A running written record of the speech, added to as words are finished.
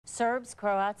Serbs,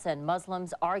 Croats, and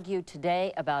Muslims argued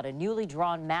today about a newly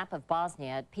drawn map of Bosnia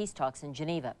at peace talks in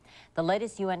Geneva. The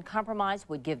latest UN compromise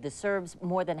would give the Serbs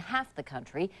more than half the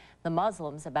country, the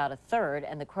Muslims about a third,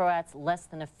 and the Croats less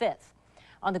than a fifth.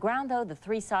 On the ground, though, the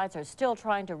three sides are still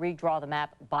trying to redraw the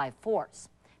map by force.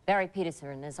 Barry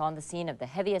Peterson is on the scene of the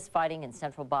heaviest fighting in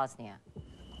central Bosnia.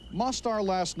 Mostar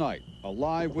last night,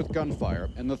 alive with gunfire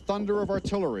and the thunder of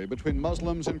artillery between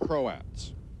Muslims and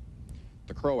Croats.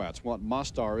 The Croats want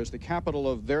Mostar as the capital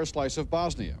of their slice of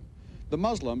Bosnia. The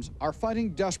Muslims are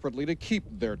fighting desperately to keep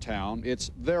their town.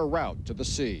 It's their route to the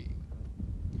sea.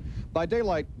 By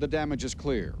daylight, the damage is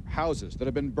clear. Houses that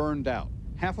have been burned out.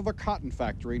 Half of a cotton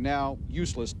factory now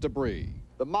useless debris.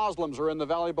 The Muslims are in the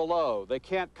valley below. They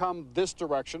can't come this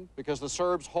direction because the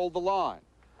Serbs hold the line.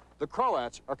 The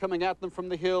Croats are coming at them from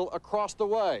the hill across the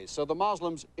way, so the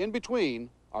Muslims in between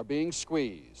are being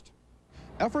squeezed.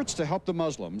 Efforts to help the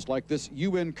Muslims, like this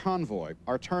UN convoy,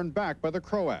 are turned back by the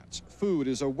Croats. Food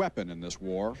is a weapon in this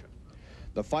war.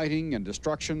 The fighting and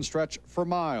destruction stretch for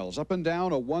miles up and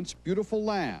down a once beautiful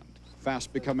land,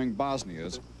 fast becoming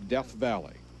Bosnia's Death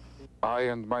Valley. I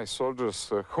and my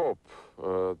soldiers hope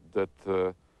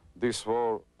that this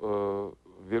war will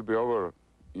be over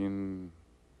in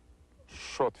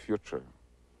short future,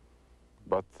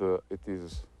 but it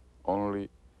is only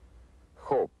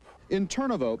hope. In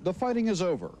Trnovo, the fighting is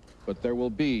over, but there will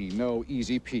be no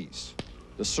easy peace.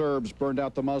 The Serbs burned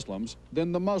out the Muslims,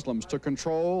 then the Muslims took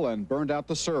control and burned out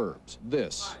the Serbs.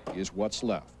 This is what's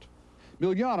left.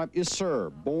 Miljana is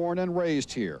Serb, born and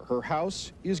raised here. Her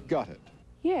house is gutted.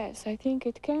 Yes, I think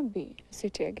it can be a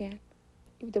city again,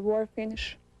 if the war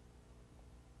finish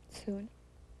soon,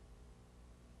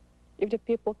 if the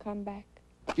people come back.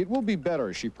 It will be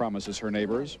better, she promises her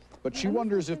neighbors, but she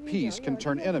wonders if peace can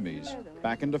turn enemies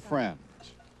back into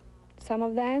friends. Some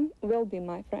of them will be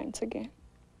my friends again.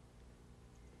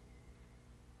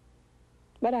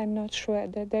 But I'm not sure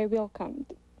that they will come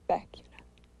back, you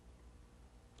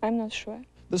know. I'm not sure.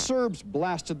 The Serbs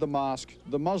blasted the mosque,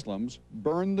 the Muslims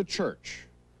burned the church.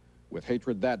 With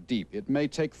hatred that deep, it may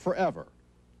take forever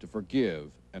to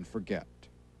forgive and forget.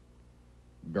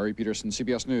 Barry Peterson,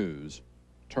 CBS News,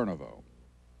 Trnovo.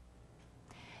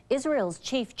 Israel's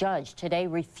chief judge today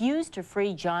refused to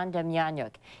free John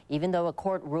Demjanjuk, even though a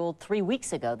court ruled 3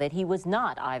 weeks ago that he was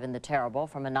not Ivan the Terrible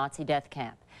from a Nazi death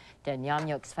camp.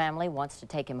 Demjanjuk's family wants to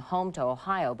take him home to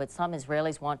Ohio, but some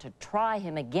Israelis want to try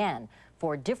him again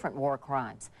for different war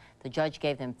crimes. The judge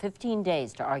gave them 15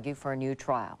 days to argue for a new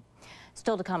trial.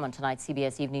 Still to come on tonight's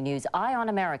CBS Evening News, Eye on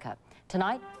America.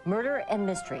 Tonight, murder and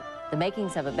mystery, the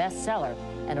makings of a bestseller,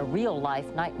 and a real-life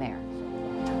nightmare.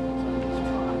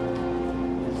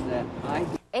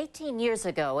 18 years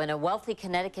ago, in a wealthy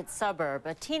Connecticut suburb,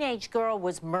 a teenage girl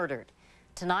was murdered.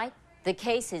 Tonight, the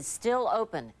case is still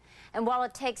open. And while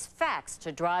it takes facts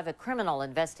to drive a criminal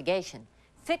investigation,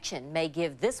 fiction may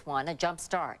give this one a jump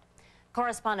start.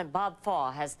 Correspondent Bob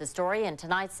Faw has the story in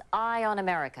tonight's Eye on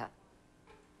America.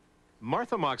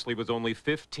 Martha Moxley was only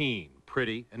 15,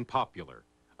 pretty and popular,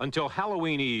 until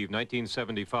Halloween Eve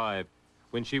 1975,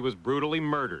 when she was brutally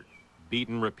murdered,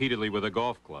 beaten repeatedly with a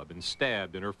golf club, and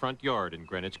stabbed in her front yard in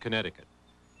Greenwich, Connecticut.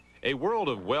 A world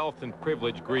of wealth and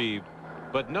privilege grieved,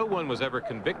 but no one was ever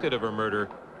convicted of her murder.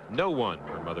 No one,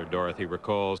 her mother Dorothy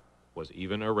recalls, was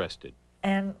even arrested.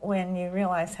 And when you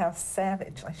realize how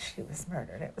savagely she was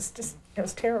murdered, it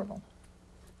was terrible.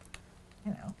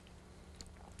 You know,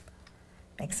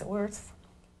 makes it worse.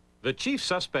 The chief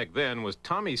suspect then was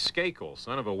Tommy Skakel,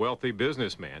 son of a wealthy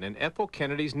businessman and Ethel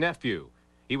Kennedy's nephew.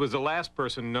 He was the last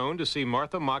person known to see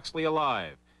Martha Moxley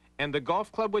alive, and the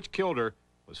golf club which killed her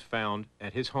was found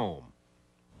at his home.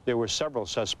 There were several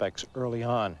suspects early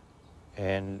on,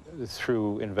 and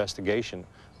through investigation,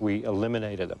 we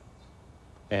eliminated them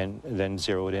and then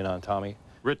zeroed in on Tommy.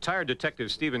 Retired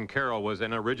Detective Stephen Carroll was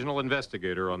an original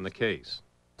investigator on the case.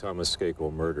 Thomas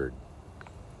Skakel murdered.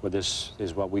 Well, this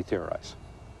is what we theorize.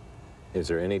 Is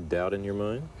there any doubt in your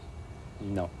mind?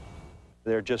 No.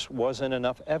 There just wasn't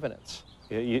enough evidence.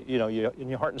 You know, in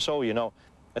your heart and soul, you know,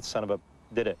 that son of a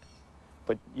did it.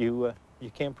 But you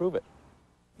can't prove it.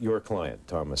 Your client,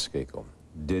 Thomas Skakel,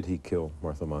 did he kill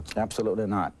Martha Moxley? Absolutely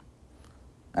not.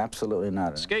 Absolutely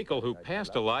not. Skakel, who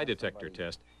passed a lie detector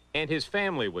test, and his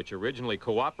family, which originally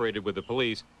cooperated with the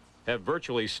police, have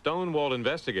virtually stonewalled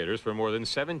investigators for more than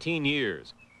 17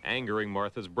 years, angering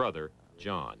Martha's brother,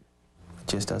 John. It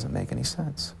just doesn't make any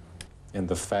sense. And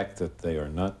the fact that they are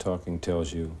not talking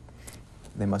tells you?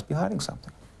 They must be hiding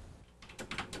something.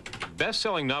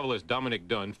 Best-selling novelist Dominic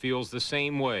Dunn feels the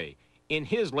same way. In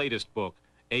his latest book,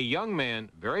 a young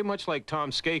man, very much like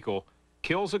Tom Skakel,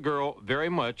 kills a girl very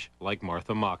much like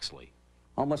Martha Moxley.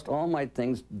 Almost all my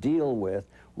things deal with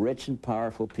rich and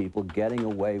powerful people getting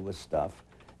away with stuff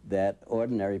that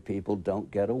ordinary people don't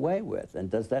get away with. And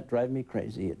does that drive me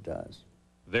crazy? It does.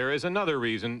 There is another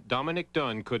reason Dominick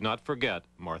Dunne could not forget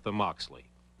Martha Moxley.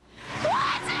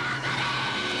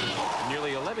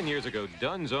 Nearly 11 years ago,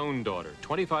 Dunne's own daughter,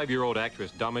 25-year-old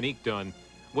actress Dominique Dunne,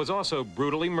 was also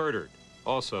brutally murdered,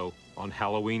 also on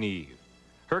Halloween Eve.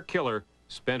 Her killer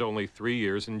spent only 3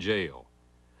 years in jail.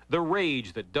 The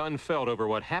rage that Dunne felt over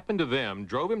what happened to them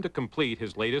drove him to complete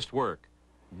his latest work.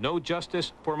 No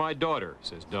justice for my daughter,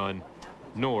 says Dunne,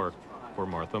 nor for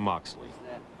Martha Moxley.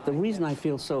 The reason I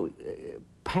feel so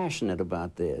passionate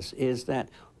about this is that,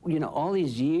 you know, all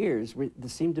these years, there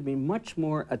seemed to be much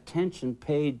more attention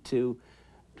paid to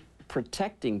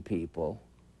protecting people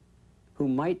who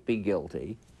might be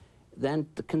guilty than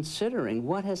considering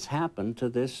what has happened to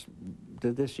this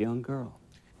young girl.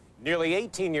 Nearly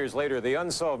 18 years later, the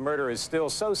unsolved murder is still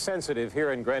so sensitive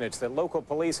here in Greenwich that local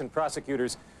police and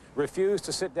prosecutors refuse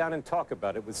to sit down and talk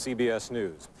about it with CBS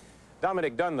News.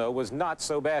 Dominick Dunne, though, was not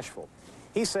so bashful.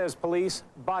 He says police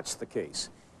botched the case,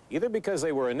 either because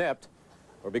they were inept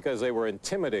or because they were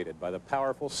intimidated by the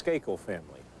powerful Skakel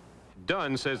family.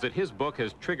 Dunne says that his book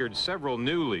has triggered several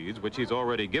new leads, which he's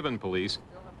already given police.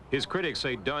 His critics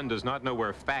say Dunne does not know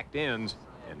where fact ends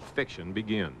and fiction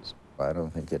begins. I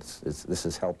don't think this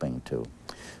is helping to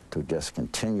just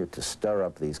continue to stir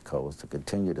up these codes, to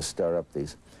continue to stir up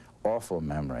these awful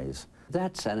memories.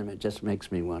 That sentiment just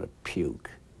makes me want to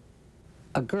puke.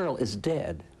 A girl is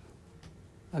dead.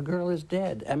 A girl is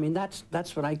dead. I mean,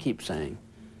 that's what I keep saying.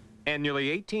 And nearly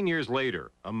 18 years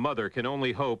later, a mother can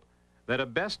only hope that a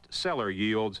bestseller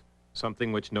yields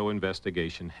something which no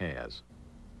investigation has.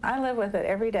 I live with it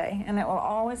every day, and it will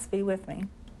always be with me,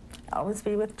 always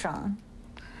be with John.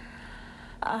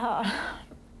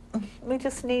 We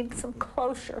just need some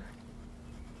closure.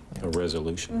 A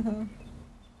resolution. Mm-hmm.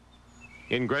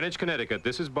 In Greenwich, Connecticut,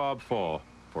 this is Bob Fall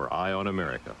for Eye on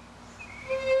America.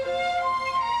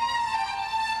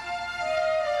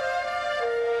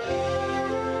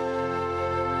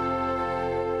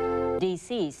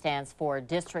 D.C. stands for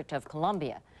District of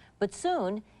Columbia, but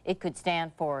soon it could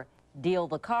stand for Deal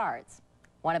the Cards.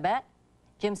 Want to bet?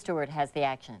 Jim Stewart has the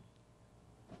action.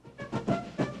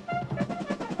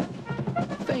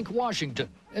 Think Washington,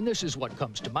 and this is what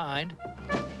comes to mind.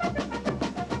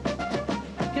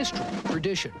 History,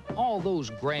 tradition, all those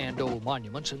grand old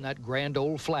monuments and that grand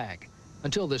old flag.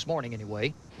 Until this morning,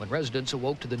 anyway, when residents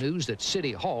awoke to the news that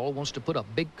City Hall wants to put a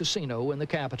big casino in the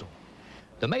capital.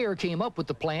 The mayor came up with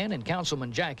the plan, and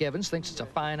Councilman Jack Evans thinks it's a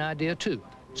fine idea, too.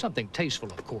 Something tasteful,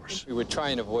 of course. We would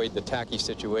try and avoid the tacky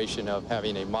situation of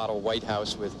having a model White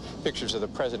House with pictures of the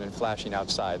president flashing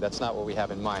outside. That's not what we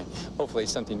have in mind. Hopefully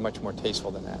something much more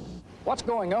tasteful than that. What's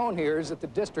going on here is that the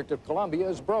District of Columbia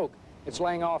is broke. It's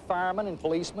laying off firemen and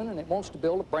policemen, and it wants to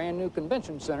build a brand new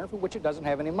convention center for which it doesn't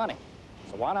have any money.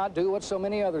 So why not do what so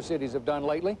many other cities have done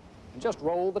lately and just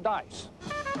roll the dice?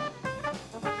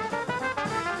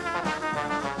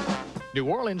 New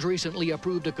Orleans recently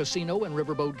approved a casino and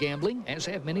riverboat gambling, as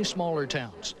have many smaller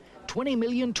towns. 20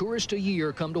 million tourists a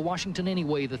year come to Washington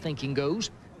anyway, the thinking goes.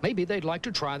 Maybe they'd like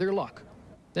to try their luck.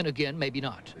 Then again, maybe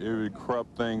not. It would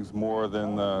corrupt things more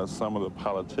than some of the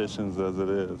politicians as it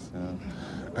is.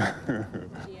 Yeah.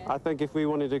 I think if we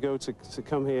wanted to go to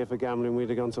come here for gambling, we'd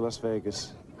have gone to Las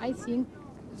Vegas. I think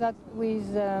that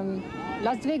with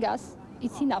Las Vegas,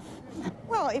 it's enough.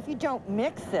 Well, if you don't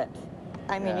mix it,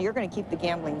 I mean, you're going to keep the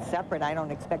gambling separate. I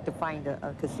don't expect to find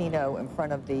a casino in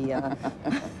front of the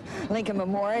Lincoln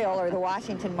Memorial or the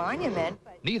Washington Monument.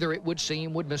 Neither, it would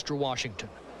seem, would Mr. Washington,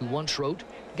 who once wrote,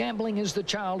 "Gambling is the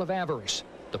child of avarice,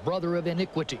 the brother of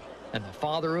iniquity, and the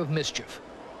father of mischief."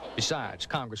 Besides,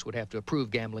 Congress would have to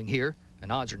approve gambling here,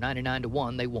 and odds are 99 to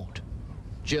 1 they won't.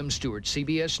 Jim Stewart,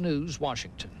 CBS News,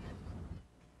 Washington.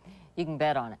 You can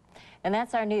bet on it. And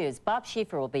that's our news. Bob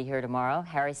Schieffer will be here tomorrow,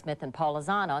 Harry Smith and Paul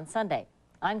Lazan on Sunday.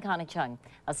 I'm Connie Chung.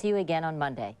 I'll see you again on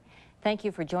Monday. Thank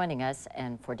you for joining us,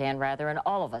 and for Dan Rather and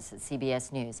all of us at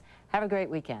CBS News. Have a great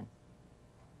weekend.